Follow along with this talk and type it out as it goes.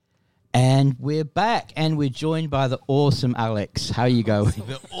And we're back, and we're joined by the awesome Alex. How you going?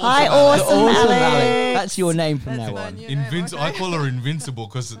 Hi, awesome Alex. That's your name from now on. I call her Invincible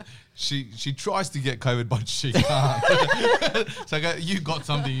because she tries to get COVID, but she can't. So you got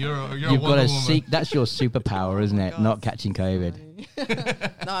something. You've got a that's your superpower, isn't it? Not catching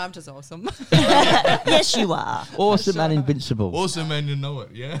COVID. No, I'm just awesome. Yes, you are. Awesome and invincible. Awesome, and you know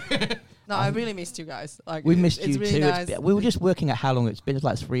it. Yeah. No, I really missed you guys. Like We missed you really too. Nice. We were just working out how long it's been. It's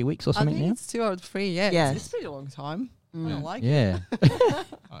like 3 weeks or I something think now. it's 2 or 3. Yeah, Yes. it's a pretty long time. I don't like Yeah. it.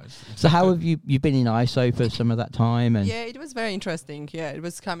 So how have you been in ISO for some of that time? And Yeah, it was very interesting. Yeah, it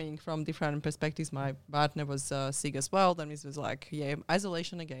was coming from different perspectives. My partner was sick as well. Then it was like,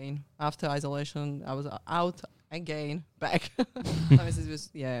 isolation again. After isolation, I was out again, back. It was,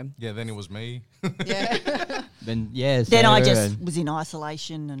 Yeah. Then it was me. yeah. then Then I Sarah just and- was in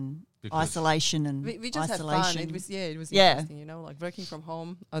isolation and Because isolation and we just isolation. had fun. It was it was Yeah. interesting. You know, like working from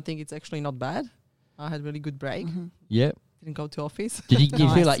home. I think it's actually not bad. I had really good break. Yeah. Didn't go to office. Do you feel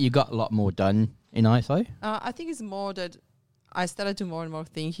Nice. like you got a lot more done in ISO? I think it's more that I started to more and more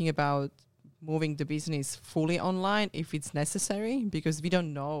thinking about moving the business fully online if it's necessary, because we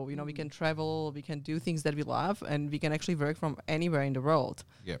don't know, we can travel, we can do things that we love, and we can actually work from anywhere in the world.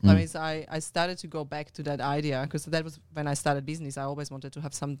 Yeah. I mean, I started to go back to that idea, because that was when I started business. I always wanted to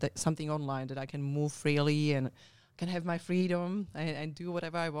have something online that I can move freely and can have my freedom and do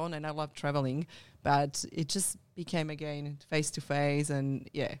whatever I want. And I love traveling, but it just became again face to face. And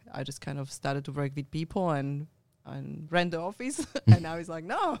I just kind of started to work with people and ran the office. And now it's like,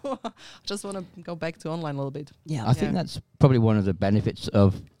 no, I just want to go back to online a little bit. Yeah. I think that's probably one of the benefits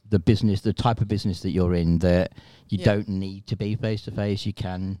of the business, the type of business that you're in, that you don't need to be face to face. You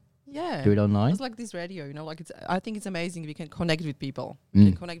can do it online. It's like this radio, I think it's amazing. We can connect with people. We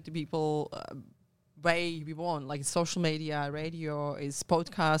can connect to people way we want, like social media, radio, is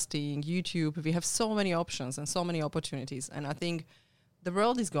podcasting, YouTube. We have so many options and so many opportunities. And I think the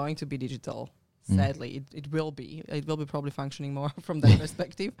world is going to be digital. Sadly, it will be. It will be probably functioning more from that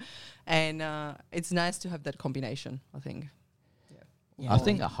perspective. And it's nice to have that combination, I think. Yeah. I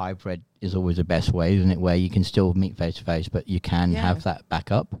think a hybrid is always the best way, isn't it? Where you can still meet face to face, but you can have that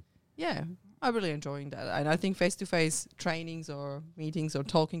backup. Yeah, I'm really enjoying that. And I think face-to-face trainings or meetings or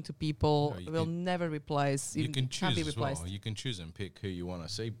talking to people will never replace. You can can't be choose as replaced. well. You can choose and pick who you want to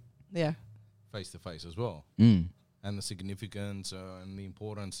see Yeah. face to face as well, Mm. and the significance and the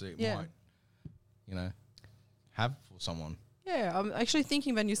importance it Yeah. might, have for someone. Yeah, I'm actually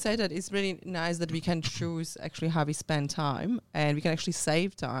thinking when you say that, it's really nice that we can choose actually how we spend time, and we can actually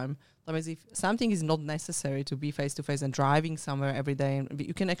save time. That means if something is not necessary to be face to face and driving somewhere every day, and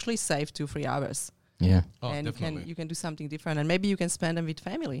you can actually save 2-3 hours. Yeah. Oh, And definitely. you can do something different, and maybe you can spend them with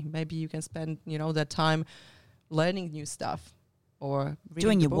family. Maybe you can spend that time learning new stuff or reading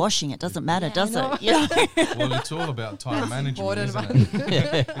Doing the your book. washing, it doesn't matter, Yeah, does I know. it? You know? Well, it's all about time management, important isn't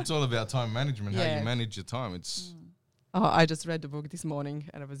it? It's all about time management, how Yeah. you manage your time. It's Oh, I just read the book this morning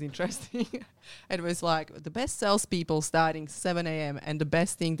and it was interesting. It was like the best salespeople starting 7 a.m. and the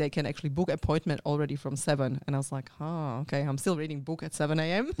best thing, they can actually book appointment already from 7. And I was like, okay, I'm still reading book at 7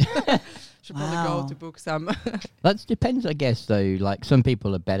 a.m. Should probably Wow. go to book some. That depends, I guess, though. Like some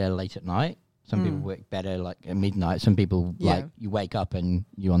people are better late at night. Some people work better like at midnight. Some people like you wake up and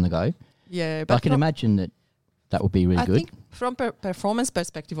you're on the go. Yeah, But I can imagine that would be really I good. think from performance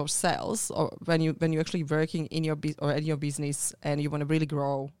perspective of sales, or when you actually working in your or at your business and you want to really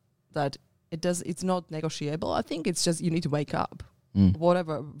grow, that it's not negotiable. I think it's just you need to wake up.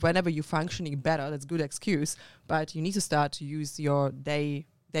 Whenever you're functioning better, that's good excuse. But you need to start to use your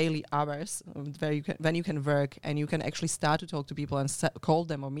daily hours when you can work and you can actually start to talk to people and call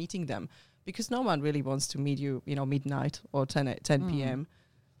them or meeting them, because no one really wants to meet you, midnight or 10 p.m.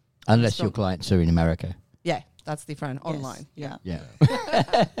 Unless your clients are in America. Yeah, that's different. Yes. Online. Yeah.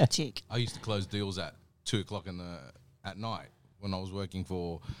 Yeah. Chick. I used to close deals at 2:00 at night when I was working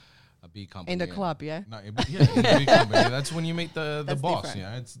for a big company. In the club, yeah? No, in a big company. That's when you meet the That's boss.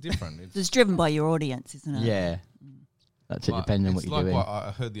 different. It's different. It's driven by your audience, isn't it? Yeah. That's it, depending on what it's you're like doing. what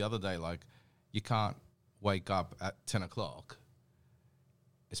I heard the other day, like you can't wake up at 10:00,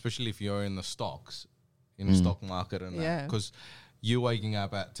 especially if you're in the stocks, in the stock market, and Yeah. because you waking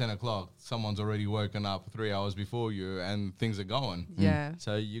up at 10:00, someone's already woken up 3 hours before you, and things are going. Yeah.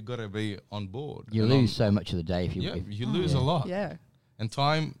 So you got to be on board. You And lose so much of the day if you. Yeah, if- you lose a lot. Yeah. And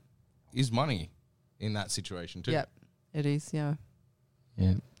time is money in that situation too. Yeah. It is, yeah.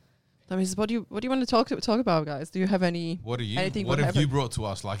 yeah. I mean, what do you want to talk about, guys? Do you have any? What anything have you brought to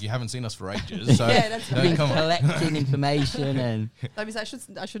us? Like, you haven't seen us for ages. So yeah, that's Been come on. collecting information and That means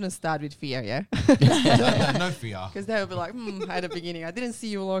I shouldn't start with fear, yeah. No fear. Because they will be like, at the beginning, I didn't see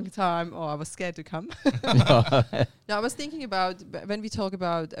you a long time, or I was scared to come. No, I was thinking about when we talk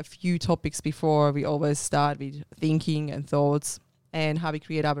about a few topics before, we always start with thinking and thoughts and how we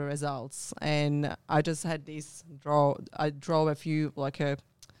create our results. And I just had I draw a few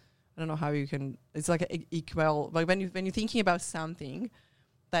I don't know how you can. It's like an equal. Like when you're thinking about something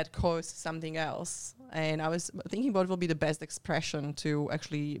that causes something else, and I was thinking what will be the best expression to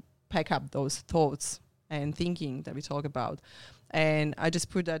actually pack up those thoughts and thinking that we talk about, and I just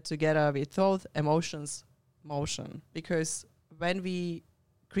put that together with thought, emotions, motion. Because when we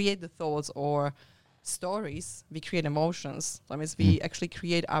create the thoughts or stories, we create emotions. That means we actually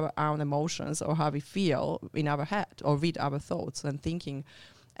create our own emotions or how we feel in our head or with our thoughts and thinking.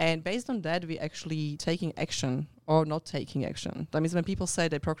 And based on that, we actually taking action or not taking action. That means when people say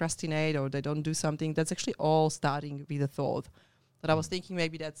they procrastinate or they don't do something, that's actually all starting with a thought. That I was thinking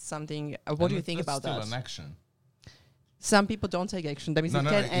maybe that's something. What do you think about that? It's still an action. Some people don't take action. That means it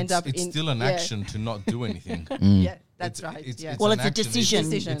can end up in... It's still an action to not do anything. Yeah, that's right. It's Well, an it's a action.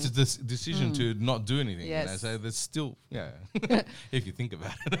 decision. It's a decision to not do anything. Yes. You know? So there's still, if you think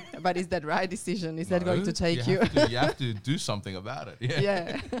about it. But is that right decision? Is that going to take you? You have to do something about it. Yeah.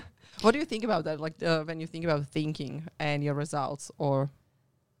 Yeah. What do you think about that? Like when you think about thinking and your results or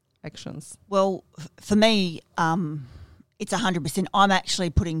actions? Well, for me, it's 100%. I'm actually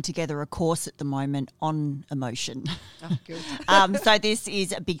putting together a course at the moment on emotion. Oh, good. So this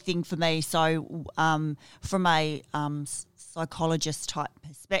is a big thing for me. So from a psychologist type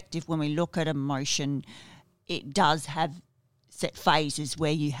perspective, when we look at emotion, it does have set phases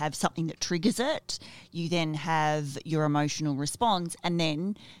where you have something that triggers it. You then have your emotional response, and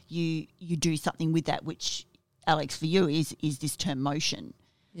then you do something with that, which, Alex, for you is this term motion.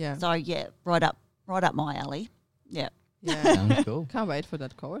 Yeah. So yeah, right up my alley. Yeah. Yeah. sounds cool. Can't wait for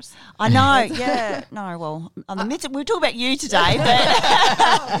that course. I know, yeah. No, well, we'll talk about you today,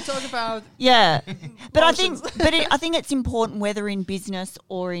 but We talk about yeah. But I Emotions. think it's important, whether in business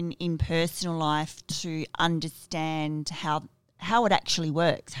or in personal life, to understand how it actually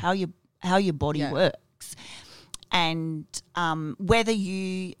works, how your body works, and whether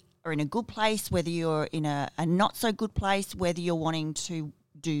you are in a good place, whether you're in a not so good place, whether you're wanting to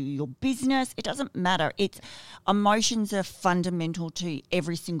do your business, it doesn't matter. Emotions are fundamental to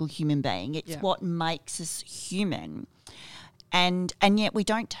every single human being. It's what makes us human, and yet we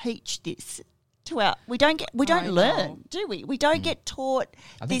don't teach this we don't learn, do we? We don't get taught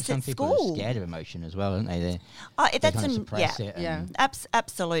I think this some at people school. are scared of emotion as well, aren't they? They That's kind of suppress it. Yeah.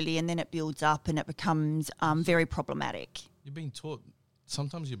 Absolutely, and then it builds up and it becomes very problematic. You're being taught.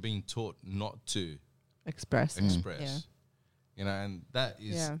 Sometimes you're being taught not to express. express. Yeah. You know, and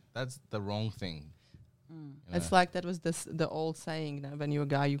that's the wrong thing. You know? It's like that was the old saying that when you're a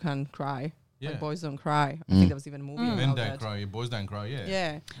guy, you can't cry. Yeah. Like boys don't cry. I think there was even a movie Men about don't that. cry. Your boys don't cry. Yeah.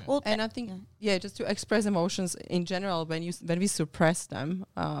 Yeah. Well, And I think, just to express emotions in general, when we suppress them,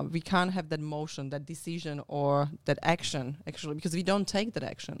 we can't have that motion, that decision, or that action, actually, because we don't take that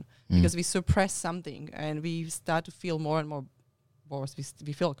action, because we suppress something, and we start to feel more and more worse.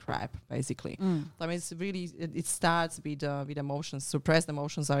 We feel crap, basically. I mean, it's really, it starts with emotions. Suppressed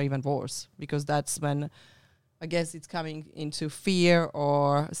emotions are even worse, because that's when, I guess, it's coming into fear,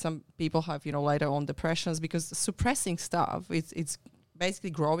 or some people have, later on depressions, because suppressing stuff, it's basically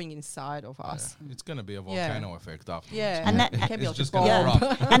growing inside of us. Yeah. It's going to be a volcano effect after. Yeah. And that can be it's like just a going to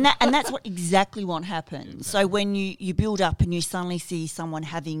bomb. erupt. and that's exactly what happens. So when you build up and you suddenly see someone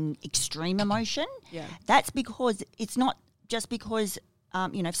having extreme emotion, Yeah. that's because it's not just because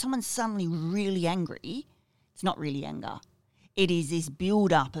if someone's suddenly really angry, it's not really anger. It is this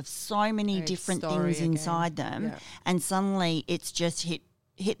build up of so many It's different story things inside them, Yeah. and suddenly it's just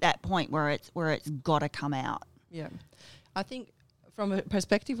hit that point where it's got to come out. Yeah. I think from a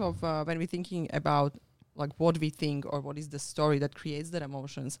perspective of when we're thinking about like what we think or what is the story that creates that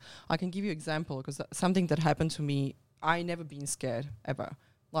emotions, I can give you an example, because something that happened to me, I never been scared ever.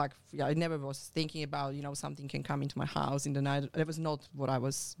 Like, I never was thinking about, something can come into my house in the night. That was not what I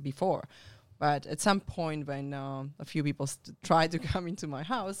was before. But at some point when a few people tried to come into my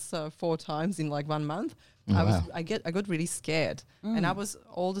house 4 times in like 1 month, I got really scared. And I was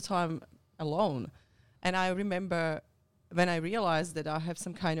all the time alone. And I remember when I realized that I have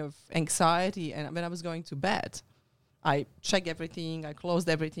some kind of anxiety, and when I was going to bed, I check everything, I closed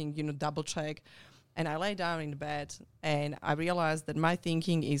everything, double check. And I lay down in the bed, and I realized that my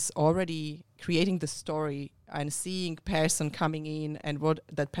thinking is already creating the story and seeing person coming in and what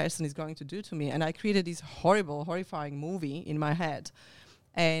that person is going to do to me. And I created this horrifying movie in my head,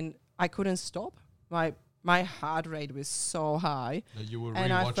 and I couldn't stop. My heart rate was so high. That you were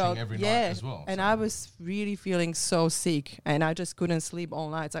rewatching every night as well. And I was really feeling so sick, and I just couldn't sleep all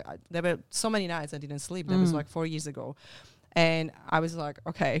night. There were so many nights I didn't sleep. That was like 4 years ago. And I was like,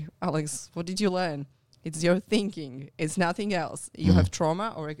 okay, Alex, what did you learn? It's your thinking. It's nothing else. You have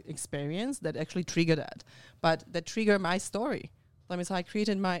trauma or experience that actually triggered that. But that triggered my story. That means I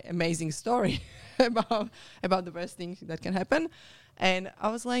created my amazing story about the worst thing that can happen. And I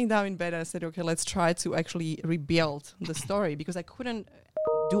was laying down in bed and I said, okay, let's try to actually rebuild the story, because I couldn't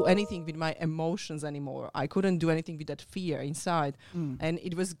do anything with my emotions anymore. I couldn't do anything with that fear inside. And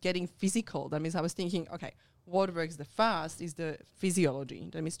it was getting physical. That means I was thinking, okay, what works the fast is the physiology.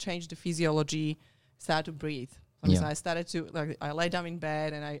 That means change the physiology, start to breathe. So I started to, I lay down in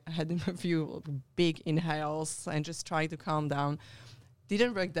bed and I had a few big inhales and just try to calm down.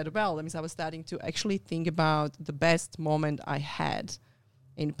 Didn't work that well. That means I was starting to actually think about the best moment I had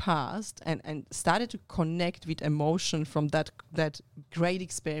in past, and started to connect with emotion from that great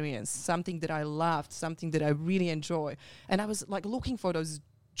experience, something that I loved, something that I really enjoy. And I was like looking for those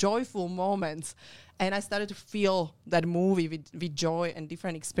joyful moments, and I started to feel that movie with joy and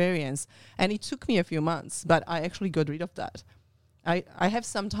different experience. And it took me a few months, but I actually got rid of that. I have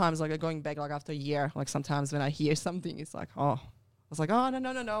sometimes like going back like after a year, like sometimes when I hear something, it's like, oh, I was like, oh,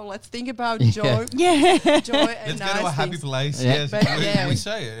 no, let's think about joy. Joy and let's nice go to a happy place. Yeah. Yes, we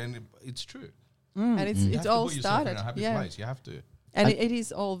say it, and it's true. And it's all you have to put yourself started. in a happy place. You have to. And it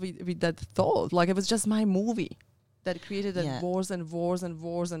is all with that thought. Like, it was just my movie that created that wars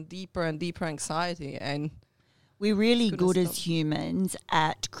and deeper anxiety. And we're really good as humans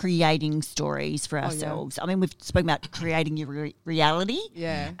at creating stories for ourselves. I mean, we've spoken about creating your reality.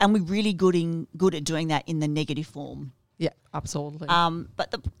 Yeah. And we're really good at doing that in the negative form. Yeah, absolutely.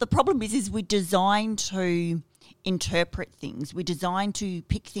 But the problem is we're designed to interpret things. We're designed to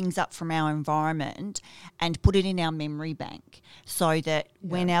pick things up from our environment and put it in our memory bank, so that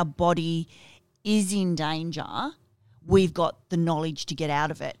when our body is in danger, we've got the knowledge to get out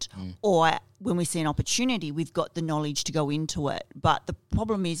of it. Or when we see an opportunity, we've got the knowledge to go into it. But the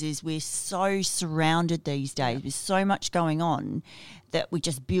problem is we're so surrounded these days with so much going on that we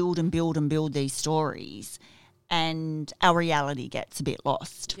just build these stories, and our reality gets a bit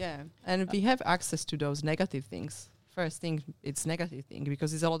lost. Yeah, and we have access to those negative things. First thing, it's negative thing,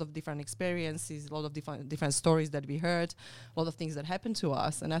 because there's a lot of different experiences, a lot of different stories that we heard, a lot of things that happened to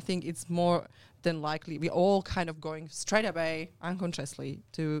us. And I think it's more than likely we're all kind of going straight away unconsciously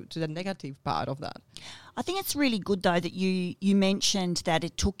to the negative part of that. I think it's really good, though, that you mentioned that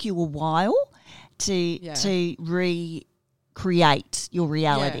it took you a while to recreate your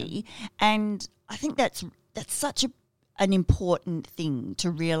reality. And I think that's such an important thing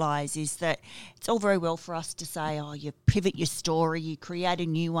to realise, is that it's all very well for us to say, oh, you pivot your story, you create a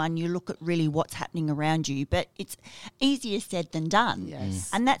new one, you look at really what's happening around you, but it's easier said than done.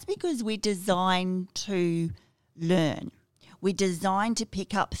 Yes. And that's because we're designed to learn. We're designed to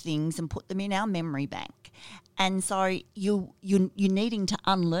pick up things and put them in our memory bank. And so you're needing to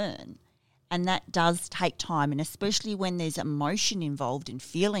unlearn. And that does take time, and especially when there's emotion involved and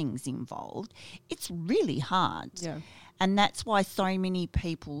feelings involved, it's really hard. Yeah. And that's why so many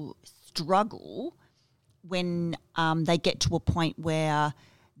people struggle when they get to a point where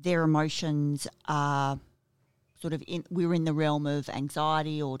their emotions are sort of we're in the realm of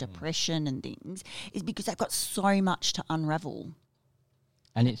anxiety or depression and things, is because they've got so much to unravel.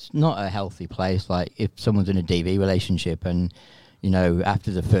 And it's not a healthy place. Like if someone's in a DV relationship and, you know,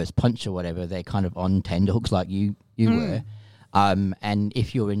 after the first punch or whatever, they're kind of on tenterhooks like you were. And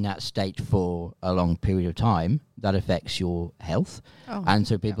if you're in that state for a long period of time, that affects your health. And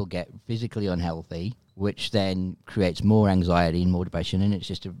so people get physically unhealthy, which then creates more anxiety and more depression, and it's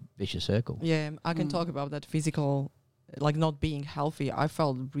just a vicious circle. Yeah, I can talk about that physical, like not being healthy. I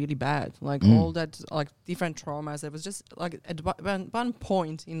felt really bad. Like all that, like different traumas. It was just like at one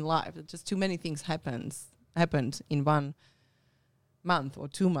point in life, just too many things happened in 1 month or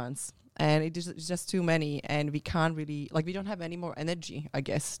 2 months. And it's just too many, and we can't really, like, we don't have any more energy, I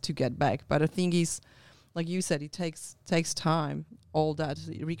guess, to get back. But the thing is, like you said, it takes time, all that,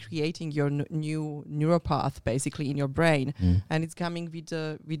 recreating your new neuropath, basically, in your brain. And it's coming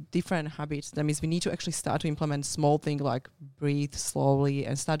with different habits. That means we need to actually start to implement small things like breathe slowly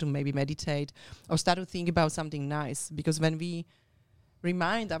and start to maybe meditate or start to think about something nice. Because when we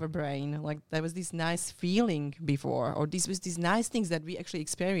remind our brain, like, there was this nice feeling before, or this was these nice things that we actually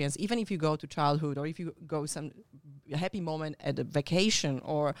experience, even if you go to childhood or if you go a happy moment at a vacation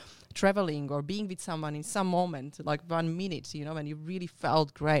or traveling or being with someone in some moment, like 1 minute, you know, when you really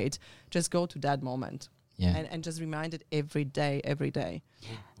felt great, just go to that moment. Yeah. And just remind it every day. The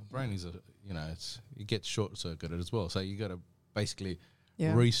brain is it gets short circuited as well. So you got to basically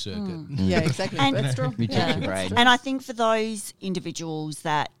recircuit. Yeah, exactly. And That's true. Recharge your brain. And I think for those individuals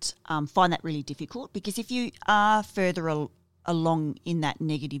that find that really difficult, because if you are further along in that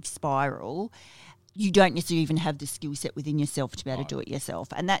negative spiral, you don't necessarily even have the skill set within yourself to be able to do it yourself.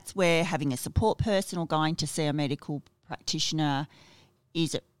 And that's where having a support person or going to see a medical practitioner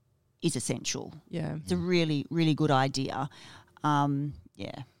is essential. Yeah. It's a really, really good idea.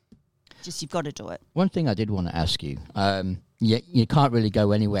 Just you've got to do it. One thing I did want to ask you, you can't really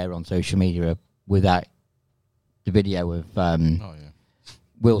go anywhere on social media without the video of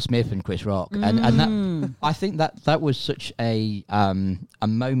Will Smith and Chris Rock, and that I think that was such a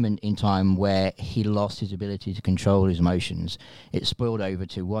moment in time where he lost his ability to control his emotions. It spilled over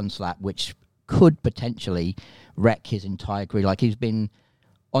to one slap, which could potentially wreck his entire career. Like, he's been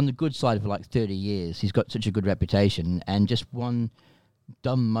on the good side for like 30 years. He's got such a good reputation, and just one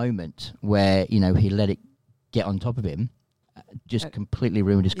dumb moment where he let it get on top of him just completely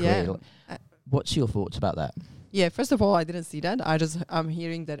ruined his career. What's your thoughts about that? Yeah, first of all, I didn't see that. I'm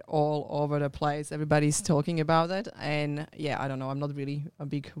hearing that all over the place. Everybody's talking about it. And I don't know. I'm not really a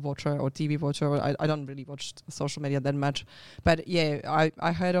big watcher or TV watcher. I don't really watch social media that much. But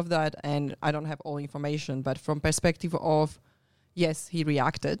I heard of that, and I don't have all information. But from perspective of, yes, he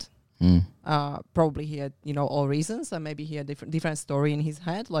reacted. Probably he had, all reasons, and maybe he had different story in his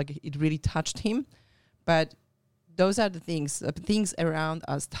head. Like, it really touched him. But those are the things. Things around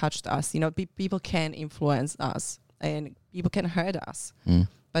us touched us. People can influence us, and people can hurt us.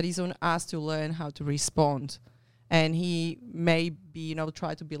 But it's on us to learn how to respond. And he may be,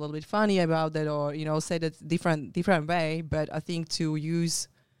 try to be a little bit funny about that, or say that different way. But I think to use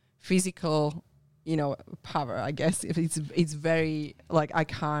physical, power, I guess, if it's very, like, I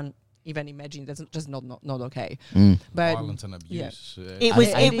can't even imagine. That's just not okay. But violence and abuse. It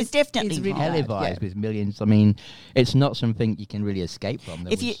was definitely really televised with millions. I mean, it's not something you can really escape from.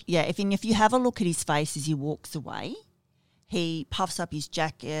 If you have a look at his face as he walks away, he puffs up his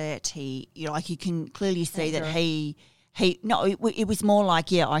jacket. He, you can clearly see that it was more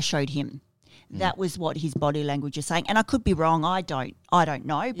like, I showed him. That was what his body language is saying. And I could be wrong. I don't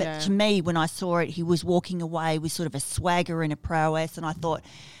know. But to me, when I saw it, he was walking away with sort of a swagger and a prowess. And I thought,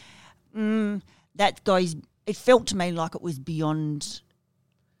 that guy's, it felt to me like it was beyond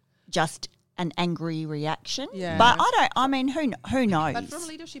just an angry reaction. Yeah. But who knows? But from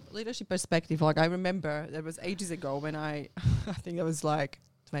leadership perspective, like, I remember that was ages ago when I think that was like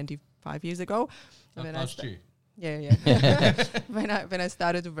 25 years ago. Last year. Yeah. when I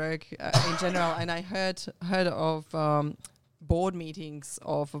started to work in general, and I heard of board meetings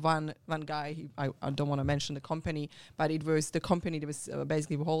of one guy. I don't want to mention the company, but it was the company that was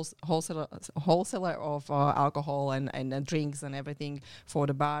basically wholesaler of alcohol and drinks and everything for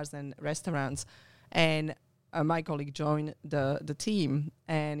the bars and restaurants. And my colleague joined the team,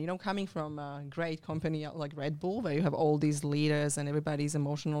 and coming from a great company like Red Bull, where you have all these leaders and everybody's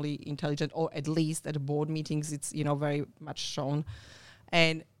emotionally intelligent, or at least at the board meetings it's very much shown.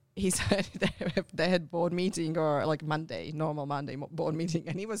 And he said they had board meeting, or like normal Monday board meeting,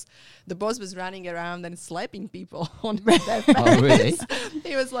 and the boss was running around and slapping people on their face. Oh, really?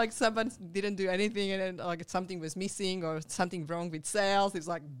 He was like, someone didn't do anything, and then like something was missing or something wrong with sales. It's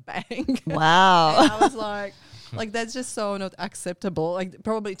like, bang. Wow. And I was like, that's just so not acceptable. Like,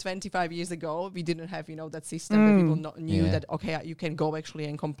 probably 25 years ago, we didn't have, that system that people knew that, okay, you can go actually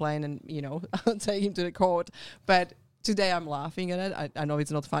and complain and, take him to the court. But today I'm laughing at it. I know it's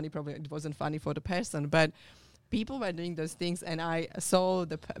not funny. Probably it wasn't funny for the person, but people were doing those things, and I saw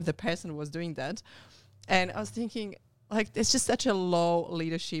the person was doing that, and I was thinking, like, it's just such a low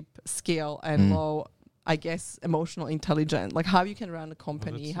leadership skill and low, I guess, emotional intelligence. Like, how you can run a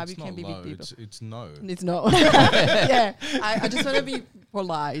company, how you can be with people. It's no. It's no. Yeah, I just want to be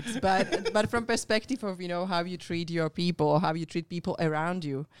polite, but from perspective of how you treat your people, how you treat people around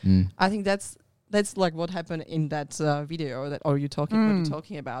you, I think that's like what happened in that video what you're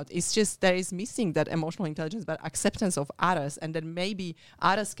talking about. It's just there is missing that emotional intelligence, but acceptance of others, and then maybe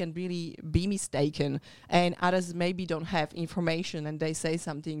others can really be mistaken, and others maybe don't have information, and they say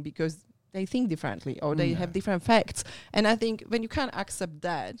something because they think differently or they have different facts. And I think when you can't accept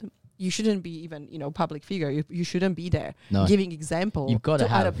that, you shouldn't be even, public figure. You shouldn't be there giving example to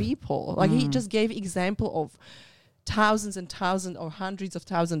other people. Like, he just gave example of thousands and thousands or hundreds of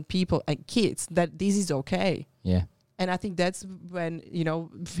thousands people and kids that this is okay. Yeah. And I think that's when,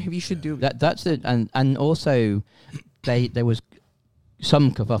 we should do That's it. And also, there was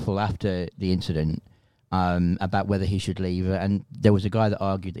some kerfuffle after the incident about whether he should leave. And there was a guy that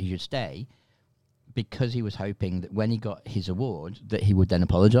argued that he should stay because he was hoping that when he got his award that he would then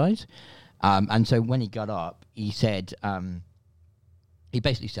apologise. And so when he got up, he said, he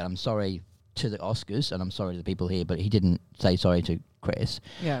basically said, I'm sorry to the Oscars and I'm sorry to the people here, but he didn't say sorry to Chris.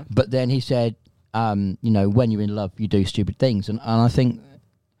 Yeah. But then he said, when you're in love, you do stupid things. And I think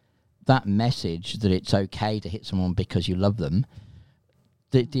that message that it's okay to hit someone because you love them,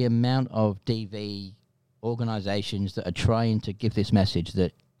 the amount of DV organisations that are trying to give this message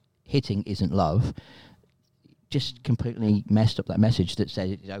that hitting isn't love, just completely messed up that message that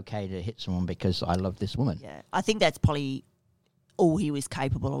says it's okay to hit someone because I love this woman. Yeah, I think that's probably all he was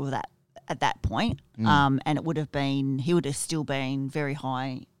capable of at that point. And it would have been, he would have still been very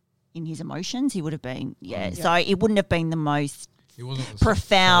high in his emotions. He would have been, so it wouldn't have been the most It wasn't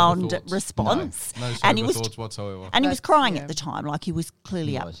profound sober thoughts. response. No And sober he was thoughts whatsoever. And he was crying yeah. at the time. Like, he was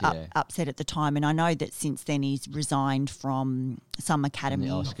clearly He was, upset at the time. And I know that since then he's resigned from some And academy.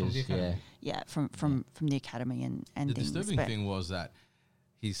 the Oscars, yeah. Yeah, from the academy and The things. disturbing But thing was that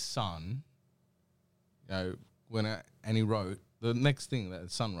his son, and he wrote, the next thing that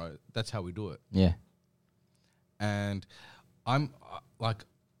his son wrote, that's how we do it. Yeah. And I'm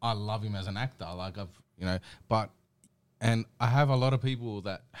I love him as an actor, and I have a lot of people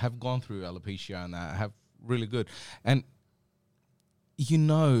that have gone through alopecia and that have really good, and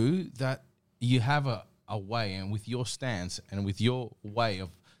that you have a way, and with your stance and with your way of,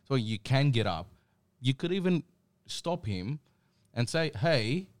 so you can get up, you could even stop him and say,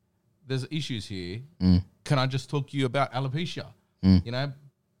 hey, there's issues here. Can I just talk to you about alopecia?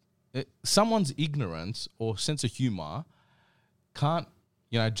 Someone's ignorance or sense of humor can't,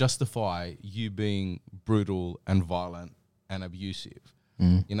 justify you being brutal and violent and abusive.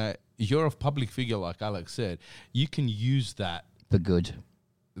 You're a public figure, like Alex said. You can use that For good.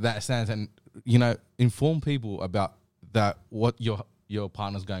 that stance and inform people about that, what your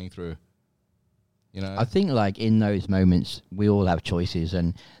partner's going through. I think like in those moments we all have choices,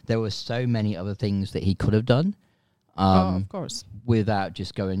 and there were so many other things that he could have done of course. without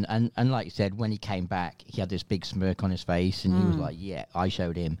just going, and like you said, when he came back he had this big smirk on his face and he was like, yeah, I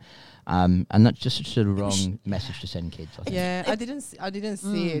showed him, and that's just such a wrong message to send kids, I think. Yeah, I didn't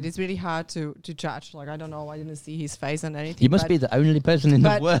see it. It's really hard to judge. Like, I don't know. I didn't see his face and anything. You must be the only person in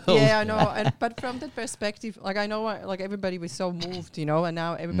the world. Yeah, I know. But from that perspective, like, I know, like, everybody was so moved, and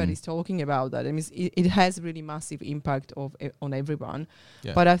now everybody's talking about that. I mean, it has really massive impact on everyone.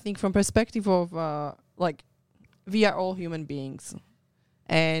 Yeah. But I think from perspective of we are all human beings,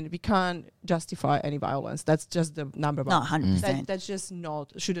 and we can't justify any violence. That's just the number one. No, 100%. That's just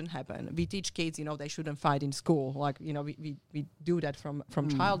shouldn't happen. We teach kids, they shouldn't fight in school. Like, we do that from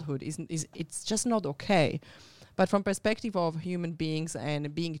childhood. It's just not okay. But from perspective of human beings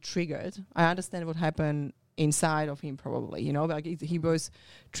and being triggered, I understand what happened inside of him probably, like he was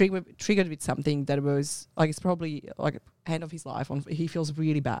triggered with something that was like, it's probably like end of his life. He feels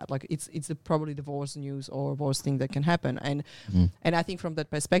really bad. Like it's probably the worst news or worst thing that can happen. And I think from that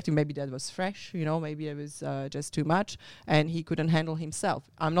perspective, maybe that was fresh, maybe it was just too much and he couldn't handle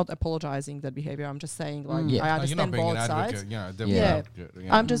himself. I'm not apologizing that behavior. I'm just saying I understand both sides.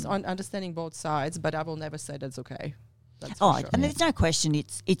 I'm just understanding both sides, but I will never say that's okay. That's for sure. And there's no question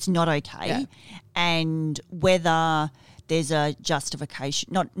it's not okay. Yeah. And whether there's a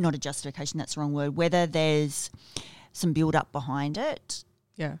justification, not a justification, that's the wrong word, whether there's some build-up behind it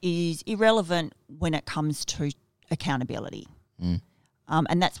is irrelevant when it comes to accountability.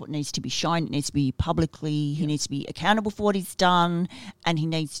 And that's what needs to be shown. It needs to be publicly, he needs to be accountable for what he's done, and he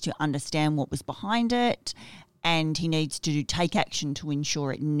needs to understand what was behind it, and he needs to take action to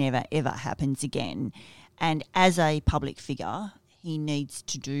ensure it never, ever happens again. And as a public figure, he needs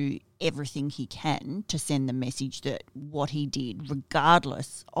to do everything he can to send the message that what he did,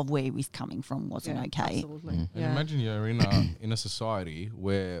 regardless of where he was coming from, wasn't okay. Absolutely. And imagine you're in a society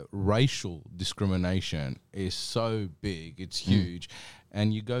where racial discrimination is so big, it's huge,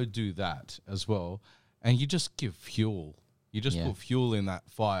 and you go do that as well, and you just give fuel. You just put fuel in that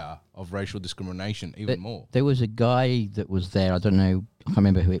fire of racial discrimination even more. There was a guy that was there, I don't know, I can't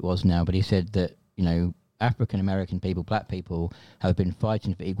remember who it was now, but he said that, African American people, black people, have been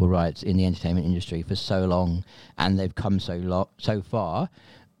fighting for equal rights in the entertainment industry for so long, and they've come so far.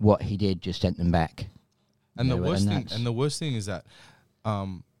 What he did just sent them back. And the worst thing is that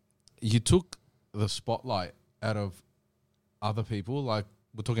you took the spotlight out of other people. Like,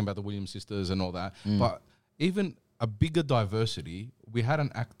 we're talking about the Williams sisters and all that, but even a bigger diversity. We had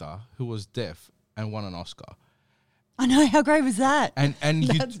an actor who was deaf and won an Oscar. I know, how great was that? and you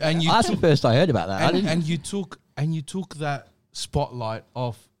That's the first I heard about that. I and, didn't. and you took that spotlight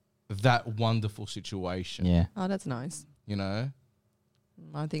off that wonderful situation. Yeah. Oh, that's nice. You know,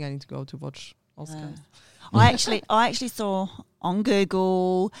 I think I need to go to watch Oscars. I actually saw on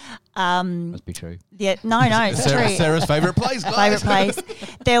Google. Must be true. Yeah, no, it's true. Sarah's favorite place, guys. Favorite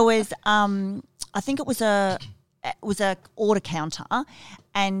place. There was, I think it was a order counter,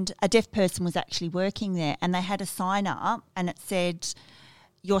 and a deaf person was actually working there, and they had a sign up, and it said,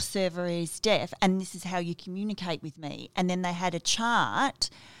 "Your server is deaf, and this is how you communicate with me." And then they had a chart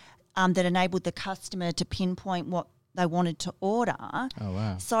that enabled the customer to pinpoint what they wanted to order. Oh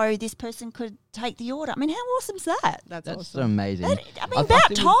wow. So this person could take the order. I mean, how awesome is that? That's That's awesome. amazing. I mean, I about think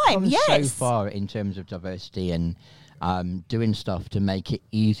we've time, come yes. so far in terms of diversity and doing stuff to make it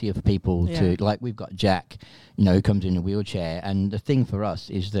easier for people to, like we've got Jack, who comes in a wheelchair, and the thing for us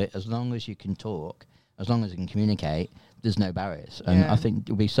is that as long as you can talk, as long as you can communicate, there's no barriers. And I think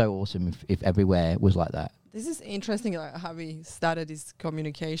it would be so awesome if everywhere was like that. This is interesting, how we started this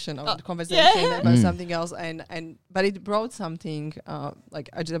communication or conversation about something else, but it brought something. I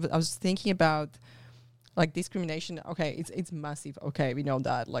was thinking about like discrimination. Okay, it's massive. Okay, we know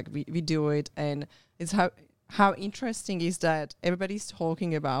that. Like we do it, and it's how interesting is that everybody's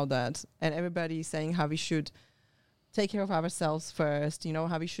talking about that, and everybody's saying how we should take care of ourselves first,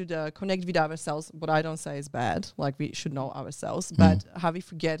 how we should connect with ourselves. What I don't say is bad, like we should know ourselves, but how we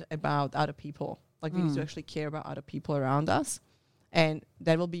forget about other people. Like we need to actually care about other people around us. And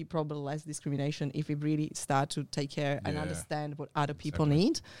there will be probably less discrimination if we really start to take care and understand what other people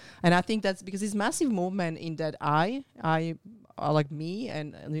need. And I think that's because it's massive movement in that I like me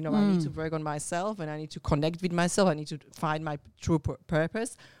and I need to work on myself and I need to connect with myself. I need to find my true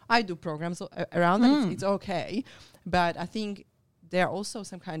purpose. I do programs around that. It's okay. But I think there are also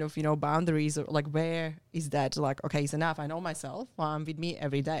some kind of, boundaries or like where is that like, okay, it's enough. I know myself. I'm with me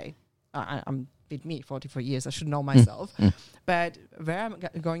every day. I'm with me 44 years. I should know myself. But where am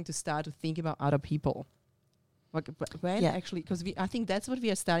I going to start to think about other people? Like when actually, because I think that's what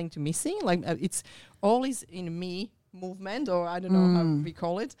we are starting to missing. Like it's always in me movement, or I don't know how we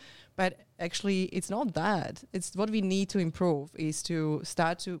call it. But actually, it's not that. It's what we need to improve is to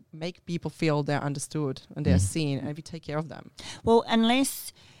start to make people feel they're understood and they're seen, and we take care of them. Well,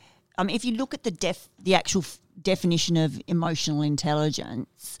 unless, if you look at the actual definition of emotional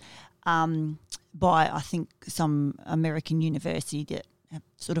intelligence, by I think some American university that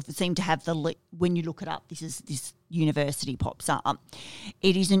sort of seem to have when you look it up, this university pops up.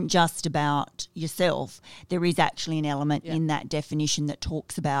 It isn't just about yourself. There is actually an element in that definition that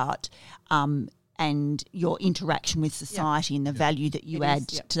talks about and your interaction with society and the value that you add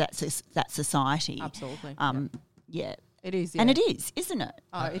to that society. Absolutely. It is, yeah. And it is, isn't it?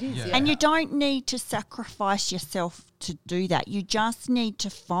 It is, And you don't need to sacrifice yourself to do that. You just need to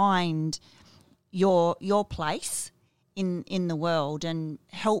find your place in the world and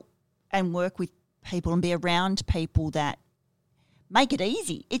help and work with people and be around people that make it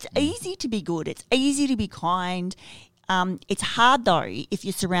easy. It's easy to be good. It's easy to be kind. It's hard, though, if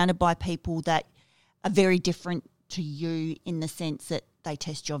you're surrounded by people that are very different to you in the sense that they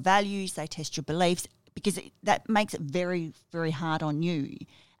test your values, they test your beliefs, because that makes it very, very hard on you.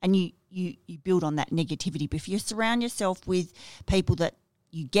 And you build on that negativity. But if you surround yourself with people that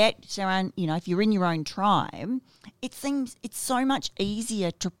you if you're in your own tribe, it seems it's so much easier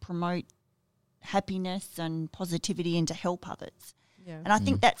to promote happiness and positivity and to help others. Yeah. And I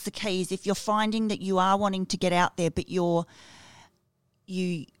think that's the key is if you're finding that you are wanting to get out there, but you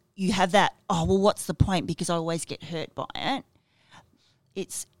have that, what's the point because I always get hurt by it.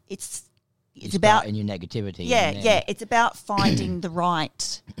 It's about in your negativity. It's about finding the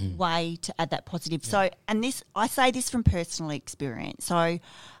right way to add that positive. So, and I say this from personal experience. So,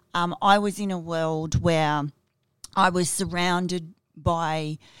 I was in a world where I was surrounded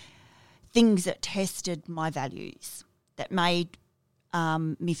by things that tested my values, that made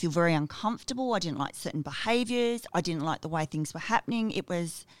me feel very uncomfortable. I didn't like certain behaviours. I didn't like the way things were happening. It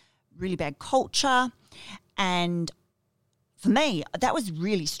was really bad culture, and for me, that was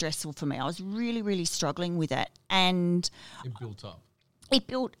really stressful for me. I was really, really struggling with it. And it built up. It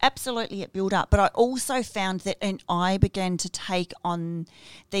built up. But I also found that, and I began to take on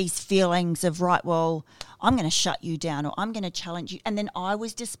these feelings of, right, well, I'm going to shut you down or I'm going to challenge you. And then I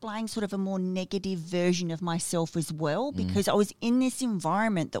was displaying sort of a more negative version of myself as well because I was in this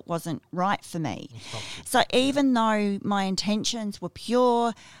environment that wasn't right for me. So even though my intentions were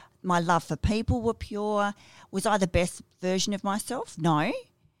pure, my love for people were pure, was I the best version of myself? No.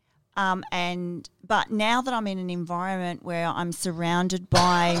 But now that I'm in an environment where I'm surrounded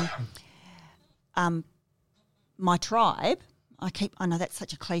by my tribe, I know that's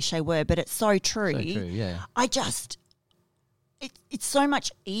such a cliche word, but it's so true. So true, yeah. It's so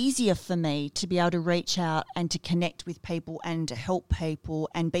much easier for me to be able to reach out and to connect with people and to help people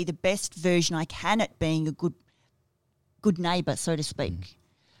and be the best version I can at being a good neighbour, so to speak.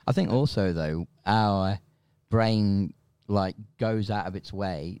 I think also, though, our brain goes out of its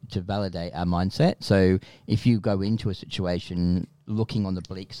way to validate our mindset. So if you go into a situation looking on the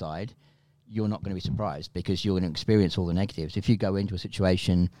bleak side, you're not going to be surprised because you're going to experience all the negatives. If you go into a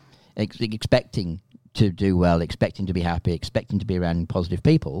situation expecting to do well, expecting to be happy, expecting to be around positive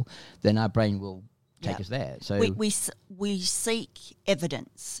people, then our brain will take us there. So we seek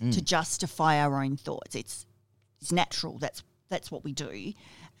evidence to justify our own thoughts. It's natural. That's what we do,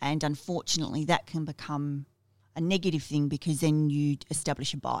 and unfortunately, that can become a negative thing because then you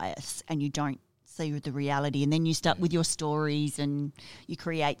establish a bias and you don't see the reality, and then you start with your stories and you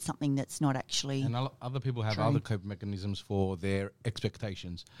create something that's not actually. And other people have true. other coping mechanisms for their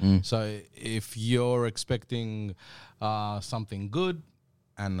expectations. So if you're expecting something good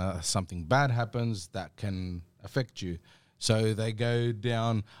and something bad happens, that can affect you. So they go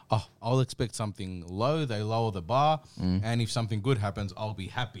down, I'll expect something low, they lower the bar, and if something good happens, I'll be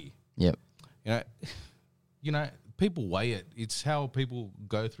happy. Yep. You know, people weigh it. It's how people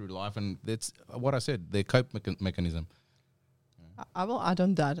go through life, and that's what I said, their cope mechanism. I will add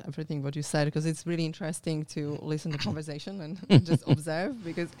on that everything what you said, because it's really interesting to listen to conversation and just observe,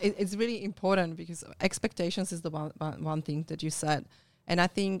 because it's really important, because expectations is the one thing that you said. And I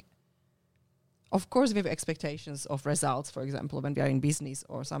think, of course, we have expectations of results, for example, when we are in business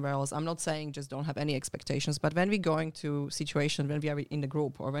or somewhere else. I'm not saying just don't have any expectations, but when we going to situation, when we are in the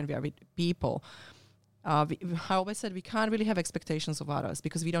group or when we are with people, I always said we can't really have expectations of others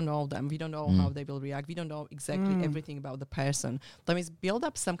because we don't know them. We don't know how they will react. We don't know exactly everything about the person. That means build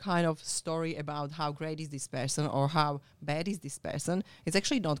up some kind of story about how great is this person or how bad is this person. It's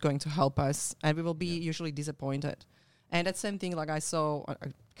actually not going to help us, and we will be usually disappointed. And that same thing, like I saw, I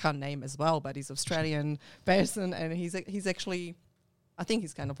can't name as well, but he's an Australian person, and he's actually, I think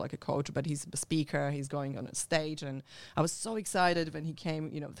he's kind of like a coach, but he's a speaker. He's going on a stage, and I was so excited when he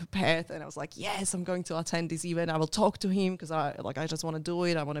came, to Perth, and I was like, yes, I'm going to attend this event. I will talk to him because I just want to do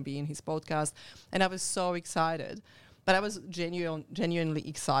it. I want to be in his podcast, and I was so excited. But I was genuinely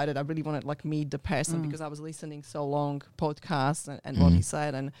excited. I really wanted meet the person because I was listening so long podcasts and what he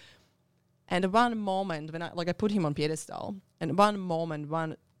said, and one moment when I put him on pedestal, and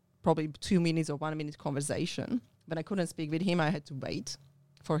one probably 2 minutes or 1 minute conversation. When I couldn't speak with him, I had to wait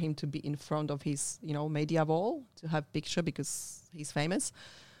for him to be in front of his, media wall to have picture because he's famous.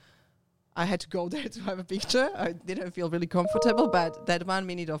 I had to go there to have a picture. I didn't feel really comfortable, but that 1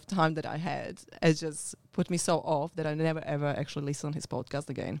 minute of time that I had, it just put me so off that I never ever actually listened to his podcast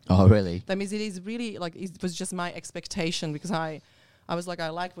again. Oh, really? That means it is really it was just my expectation, because I was like, I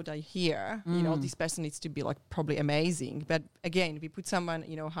like what I hear. This person needs to be probably amazing. But again, we put someone,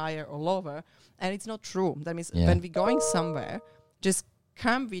 higher or lower, and it's not true. That means when we're going somewhere, just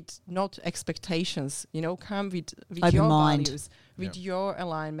come with not expectations, come with your values, with your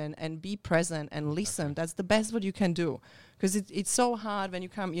alignment, and be present and listen. That's the best what you can do. Because it's so hard when you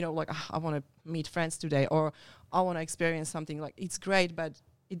come, I want to meet friends today, or I want to experience something. It's great, but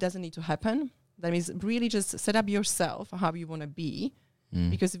it doesn't need to happen. That means really just set up yourself how you want to be,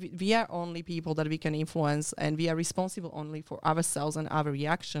 because we are only people that we can influence, and we are responsible only for ourselves and our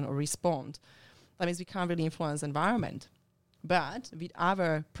reaction or respond. That means we can't really influence environment. But with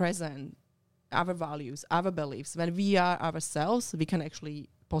our present, our values, our beliefs, when we are ourselves, we can actually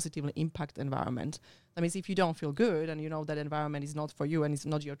positively impact the environment. That means if you don't feel good and you know that environment is not for you and it's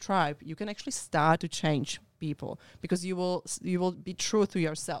not your tribe, you can actually start to change people, because you will be true to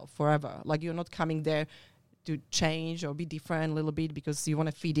yourself forever. You're not coming there to change or be different a little bit because you want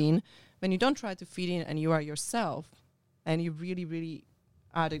to fit in. When you don't try to fit in and you are yourself, and you really, really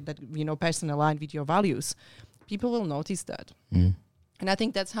are that person aligned with your values, people will notice that. And I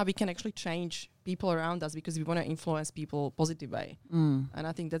think that's how we can actually change people around us, because we want to influence people positive way. And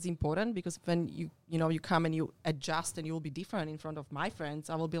I think that's important, because when you come and you adjust and you'll be different in front of my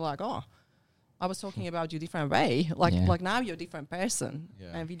friends, I will be like, oh, I was talking about you different way. Now you're a different person.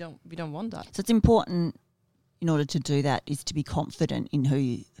 Yeah. And we don't want that. So it's important, in order to do that, is to be confident in who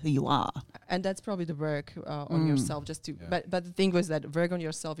you are. And that's probably the work on yourself. But the thing was that work on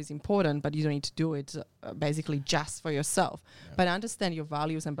yourself is important, but you don't need to do it basically just for yourself. Yeah. But understand your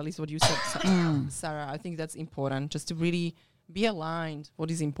values and beliefs. What you said, Sarah, I think that's important, just to really be aligned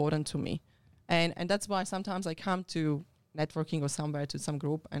what is important to me. And that's why sometimes I come to networking or somewhere to some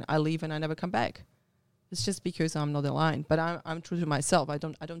group and I leave and I never come back. It's just because I'm not aligned. But I'm true to myself. I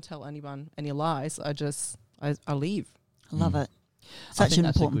don't tell anyone any lies. I leave. I love it. I Such think an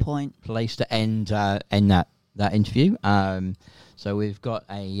that's a important good point. place to end that interview. So we've got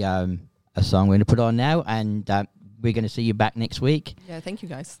a song we're going to put on now, and we're going to see you back next week. Yeah, thank you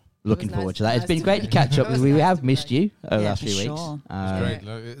guys. Looking was forward nice- to that. It's nice been to great be- to catch up it with was you. We nice have to be missed back. you over the Yeah, last for few weeks. sure. Great.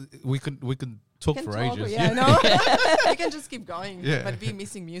 Like, we could talk Can for talk, ages. Yeah, I know. We can just keep going. Yeah. But we're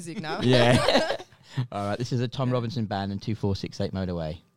missing music now. Yeah. All right. This is the Tom Robinson Band and 2468 Motorway.